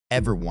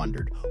ever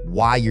wondered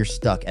why you're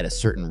stuck at a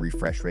certain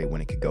refresh rate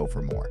when it could go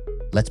for more?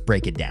 Let's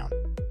break it down.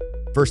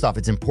 First off,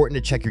 it's important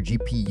to check your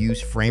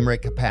GPU's frame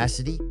rate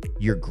capacity.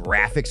 Your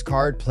graphics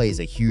card plays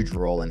a huge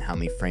role in how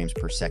many frames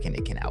per second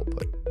it can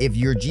output. If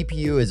your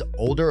GPU is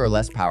older or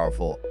less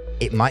powerful,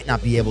 it might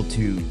not be able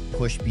to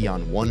push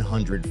beyond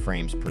 100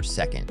 frames per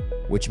second,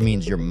 which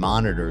means your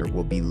monitor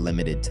will be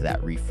limited to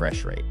that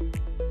refresh rate.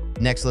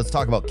 Next, let's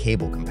talk about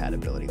cable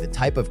compatibility. The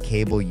type of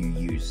cable you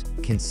use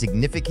can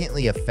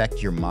significantly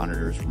affect your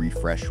monitor's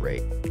refresh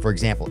rate. For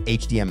example,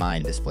 HDMI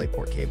and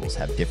DisplayPort cables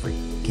have different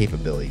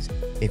capabilities.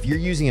 If you're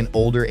using an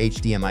older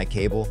HDMI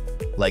cable,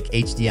 like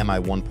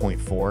HDMI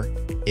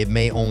 1.4, it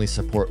may only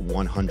support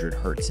 100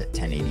 Hz at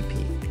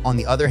 1080p. On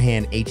the other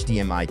hand,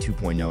 HDMI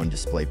 2.0 and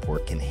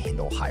DisplayPort can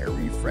handle higher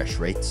refresh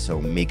rates, so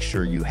make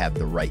sure you have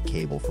the right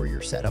cable for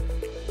your setup.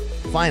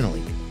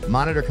 Finally,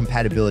 monitor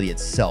compatibility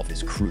itself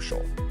is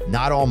crucial.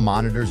 Not all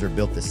monitors are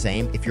built the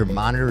same. If your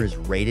monitor is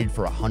rated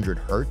for 100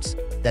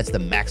 Hz, that's the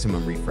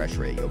maximum refresh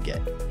rate you'll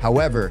get.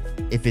 However,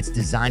 if it's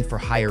designed for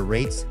higher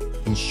rates,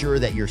 ensure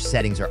that your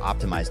settings are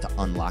optimized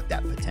to unlock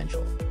that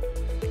potential.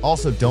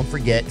 Also, don't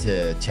forget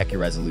to check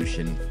your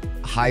resolution.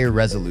 Higher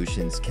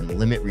resolutions can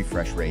limit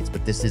refresh rates,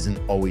 but this isn't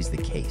always the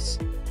case.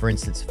 For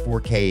instance,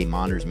 4K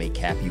monitors may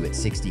cap you at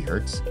 60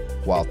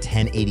 Hz, while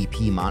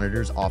 1080p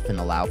monitors often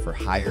allow for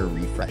higher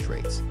refresh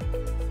rates.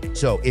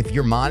 So if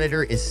your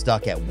monitor is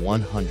stuck at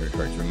 100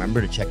 Hz,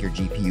 remember to check your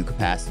GPU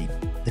capacity,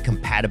 the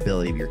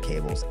compatibility of your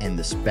cables, and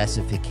the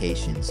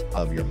specifications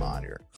of your monitor.